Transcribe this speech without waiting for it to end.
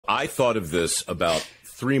I thought of this about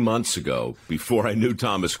 3 months ago, before I knew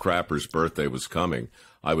Thomas Crapper's birthday was coming.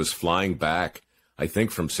 I was flying back, I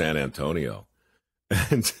think, from San Antonio,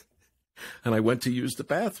 and I went to use the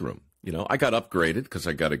bathroom. You know, I got upgraded because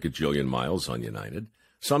I got a gajillion miles on United.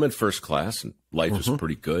 So I'm in first class, and life is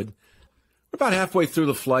pretty good. About halfway through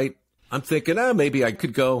the flight, I'm thinking, maybe I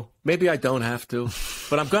could go. Maybe I don't have to.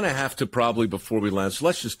 But I'm going to have to probably before we land, so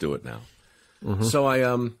let's just do it now. So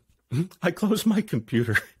I close my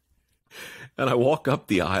computer, and I walk up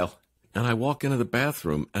the aisle, and I walk into the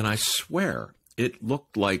bathroom, and I swear it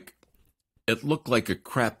looked like a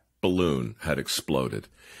crap balloon had exploded.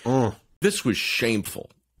 This was shameful.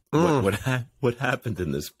 What happened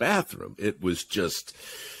in this bathroom? It was just,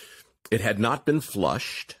 it had not been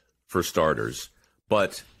flushed, for starters,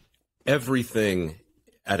 but everything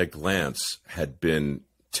at a glance had been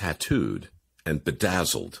tattooed and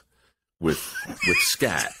bedazzled with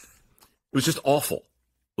scat. It was just awful.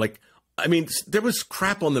 Like, I mean, there was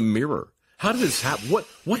crap on the mirror. How did this happen?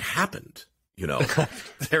 What happened? You know,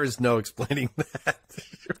 there is no explaining that.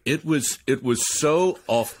 It was so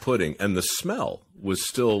off-putting, and the smell was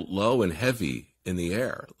still low and heavy in the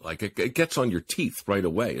air. Like it gets on your teeth right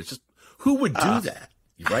away. It's just, who would do that?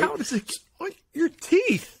 Right? How does it? Your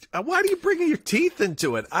teeth? Why do you bring your teeth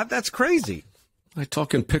into it? That's crazy. I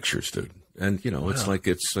talk in pictures, dude. And, you know, it's like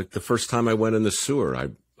the first time I went in the sewer.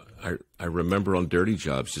 I remember on dirty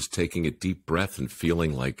jobs just taking a deep breath and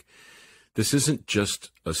feeling like this isn't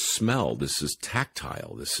just a smell. This is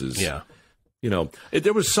tactile. This is, you know,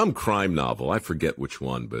 there was some crime novel. I forget which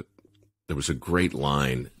one, but there was a great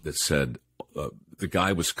line that said the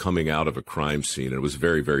guy was coming out of a crime scene, and it was a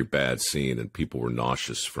very, very bad scene, and people were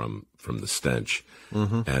nauseous from the stench.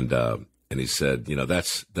 And he said, you know,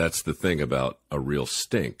 that's the thing about a real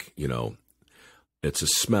stink. You know, it's a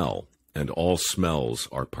smell, and all smells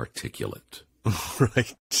are particulate.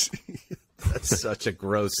 Right. That's such a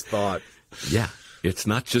gross thought. Yeah. It's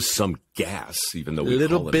not just some gas, even though we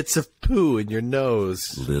little call it bits of poo in your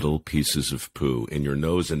nose. Little pieces of poo in your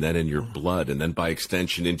nose, and then in your blood, and then by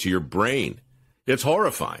extension into your brain. It's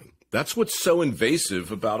horrifying. That's what's so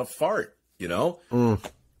invasive about a fart, you know?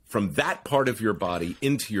 From that part of your body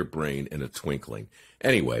into your brain in a twinkling.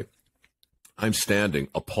 Anyway, I'm standing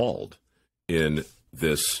appalled in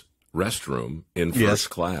this restroom in first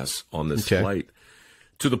class on this flight,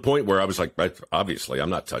 to the point where I was like, obviously, I'm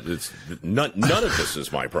not touching it. None of this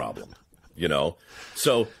is my problem, you know?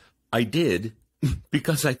 So I did,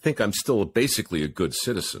 because I think I'm still basically a good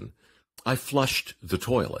citizen, I flushed the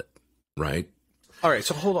toilet, right? All right,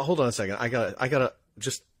 so hold on a second. I gotta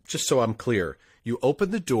just so I'm clear. You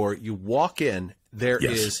open the door, you walk in, there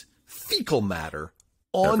is fecal matter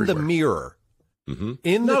on the mirror.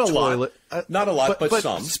 In the toilet. Not a lot, but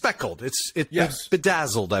some. Speckled. It's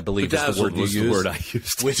bedazzled, I believe, is the word you used. The word I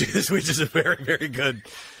used. Which is a very, very good,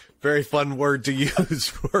 very fun word to use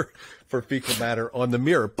for fecal matter on the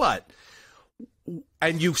mirror.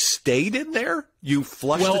 And you stayed in there? You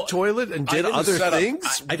flushed the toilet and did other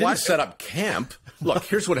things? I didn't set up camp. Look,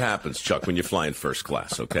 here's what happens, Chuck, when you fly in first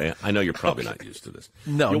class, okay? I know you're probably not used to this.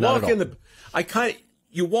 No, not at all.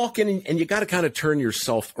 You walk in and you got to kind of turn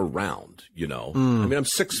yourself around, you know. I mean, I'm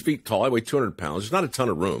 6 feet tall. I weigh 200 pounds. There's not a ton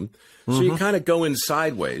of room. So you kind of go in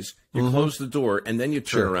sideways. You close the door, and then you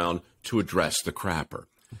turn around to address the crapper.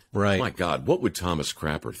 Right. My God, what would Thomas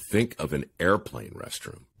Crapper think of an airplane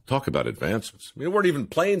restroom? Talk about advancements. I mean, there weren't even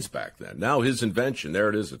planes back then. Now his invention, there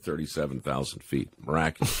it is at 37,000 feet.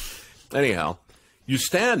 Miraculous. Anyhow, you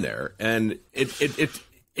stand there, and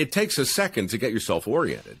it takes a second to get yourself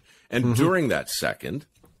oriented. And during that second,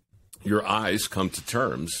 your eyes come to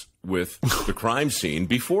terms with the crime scene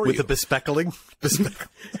before you. With the bespeckling?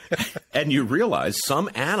 And you realize some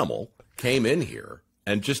animal came in here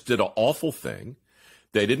and just did an awful thing.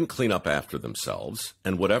 They didn't clean up after themselves.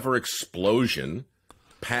 And whatever explosion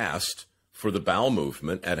passed for the bowel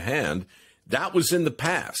movement at hand, that was in the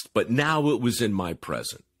past. But now it was in my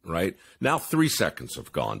present, right? Now 3 seconds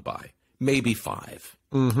have gone by, maybe 5.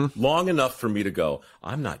 Long enough for me to go,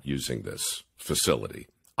 I'm not using this facility.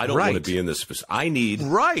 I don't want to be in this facility. I need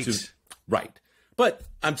to. Right. But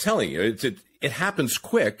I'm telling you, it happens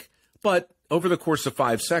quick, but over the course of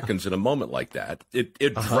 5 seconds in a moment like that, it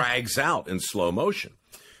drags out in slow motion.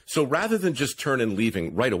 So rather than just turn and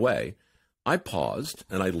leaving right away, I paused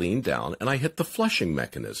and I leaned down and I hit the flushing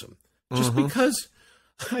mechanism. Just because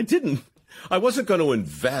I wasn't going to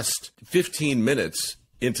invest 15 minutes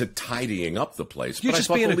into tidying up the place. You're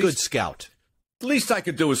just being a good scout. The least I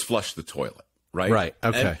could do is flush the toilet, right? Right,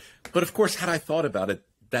 okay. But of course, had I thought about it,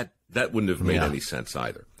 that wouldn't have made any sense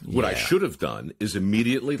either. What I should have done is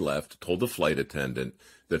immediately left, told the flight attendant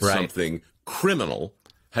that something criminal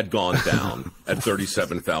had gone down at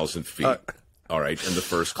 37,000 feet. All right, in the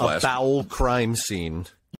first class. A bowel crime scene.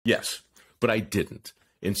 Yes, but I didn't.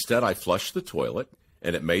 Instead, I flushed the toilet,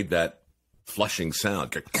 and it made that flushing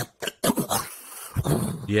sound.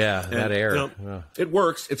 Yeah, that air. You know, it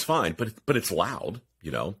works. It's fine, but it's loud,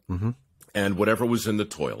 you know. Mm-hmm. And whatever was in the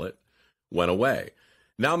toilet went away.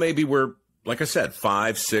 Now maybe we're, like I said,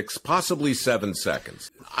 5, 6, possibly 7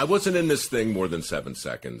 seconds. I wasn't in this thing more than 7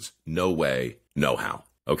 seconds. No way, no how.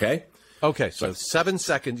 Okay? Okay, so 7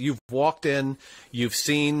 seconds. You've walked in. You've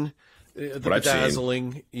seen the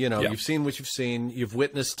bedazzling. You know, you've seen what you've seen. You've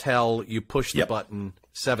witnessed tell. You push the button.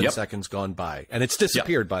 7 seconds gone by. And it's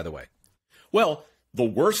disappeared, by the way. Well, the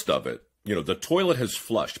worst of it, you know, the toilet has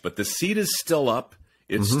flushed, but the seat is still up.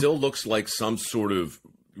 It still looks like some sort of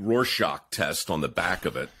Rorschach test on the back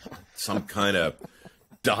of it. Some kind of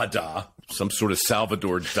Dada, some sort of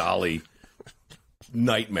Salvador Dali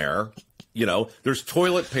nightmare. You know, there's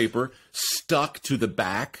toilet paper stuck to the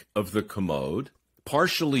back of the commode,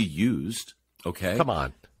 partially used. Okay. Come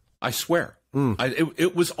on. I swear.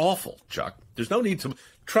 It was awful, Chuck. There's no need to.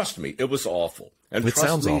 Trust me, it was awful. And it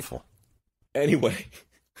sounds awful. Anyway,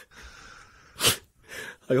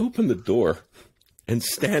 I opened the door, and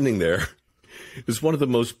standing there is one of the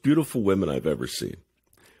most beautiful women I've ever seen.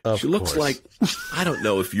 She looks like, I don't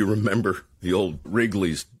know if you remember the old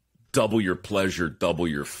Wrigley's double your pleasure, double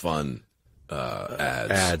your fun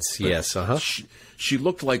ads. Yes. She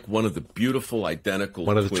looked like one of the beautiful, identical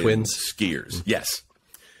one of the twins skiers. Yes.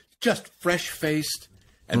 Just fresh-faced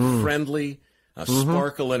and friendly, a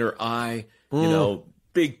sparkle in her eye, you know,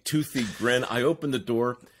 big toothy grin. I opened the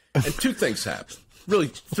door, and 2 things happened. Really,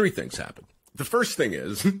 3 things happened. The first thing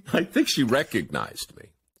is, I think she recognized me.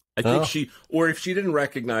 I think or if she didn't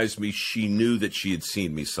recognize me, she knew that she had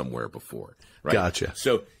seen me somewhere before. Right? Gotcha.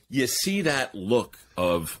 So you see that look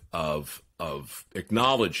of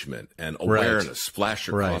acknowledgement and awareness flash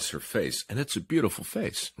across her face, and it's a beautiful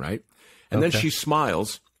face, right? And then she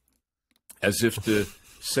smiles as if to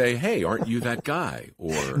say, "Hey, aren't you that guy?"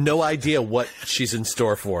 Or no idea what she's in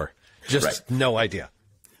store for. Just no idea.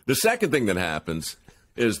 The second thing that happens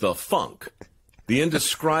is the funk. The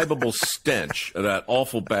indescribable stench of that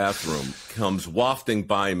awful bathroom comes wafting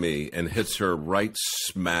by me and hits her right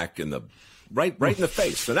smack in the right in the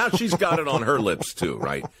face. So now she's got it on her lips too,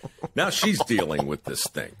 right? Now she's dealing with this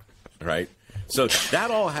thing, right? So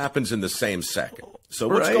that all happens in the same second. So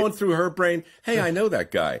what's going through her brain? Hey, I know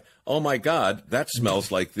that guy. Oh my God, that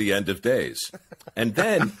smells like the end of days. And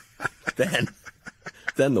then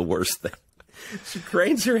the worst thing. She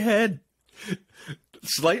cranes her head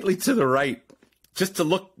slightly to the right just to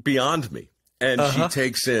look beyond me. And she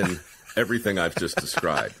takes in everything I've just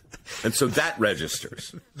described. And so that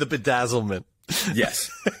registers. The bedazzlement. Yes.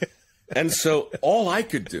 And so all I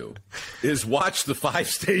could do is watch the 5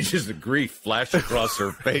 stages of grief flash across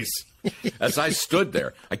her face as I stood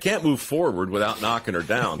there. I can't move forward without knocking her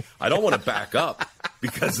down. I don't want to back up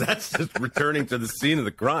because that's just returning to the scene of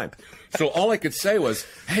the crime. So all I could say was,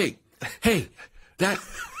 hey,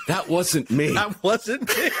 that wasn't me. That wasn't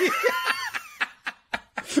me.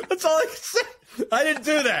 That's all I could say. I didn't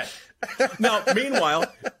do that. Now,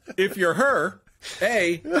 meanwhile, if you're her,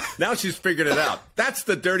 A, now she's figured it out. That's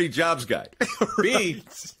the dirty jobs guy. B,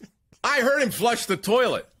 I heard him flush the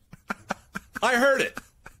toilet. I heard it.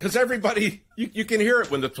 Because everybody, you can hear it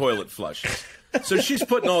when the toilet flushes. So she's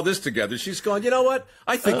putting all this together. She's going, you know what?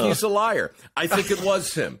 I think he's a liar. I think it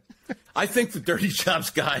was him. I think the dirty jobs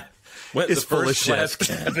guy went in the first class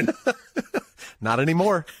cabin. Not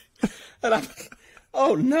anymore. And I'm,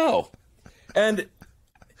 oh, no. And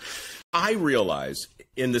I realize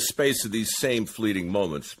in the space of these same fleeting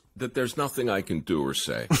moments that there's nothing I can do or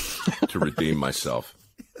say to redeem myself.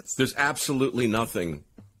 There's absolutely nothing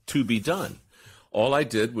to be done. All I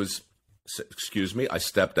did was, excuse me, I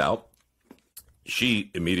stepped out.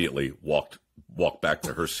 She immediately walked back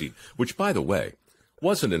to her seat, which, by the way,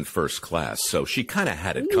 wasn't in first class, so she kind of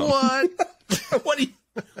had it coming. What?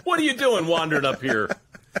 What are you doing wandering up here?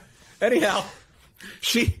 Anyhow,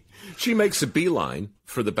 she makes a beeline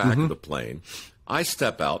for the back of the plane. I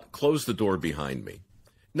step out, close the door behind me.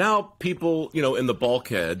 Now people, you know, in the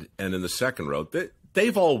bulkhead and in the second row,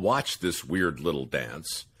 they've all watched this weird little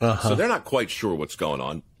dance. So they're not quite sure what's going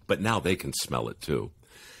on, but now they can smell it too.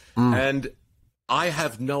 And I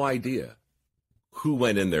have no idea who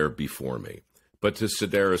went in there before me. But to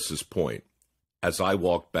Sedaris's point, as I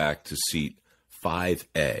walked back to seat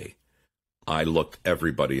 5A, I looked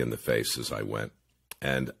everybody in the face as I went.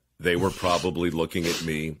 And they were probably looking at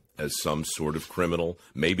me as some sort of criminal.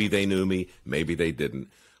 Maybe they knew me, maybe they didn't.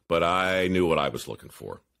 But I knew what I was looking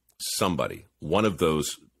for. Somebody, one of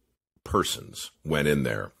those persons went in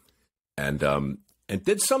there and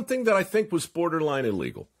did something that I think was borderline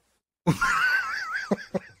illegal.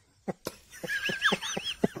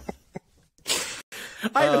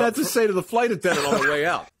 I even had to say to the flight attendant on the way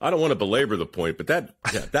out, I don't want to belabor the point, but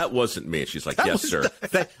that wasn't me. She's like, yes, sir.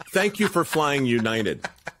 Thank you for flying United.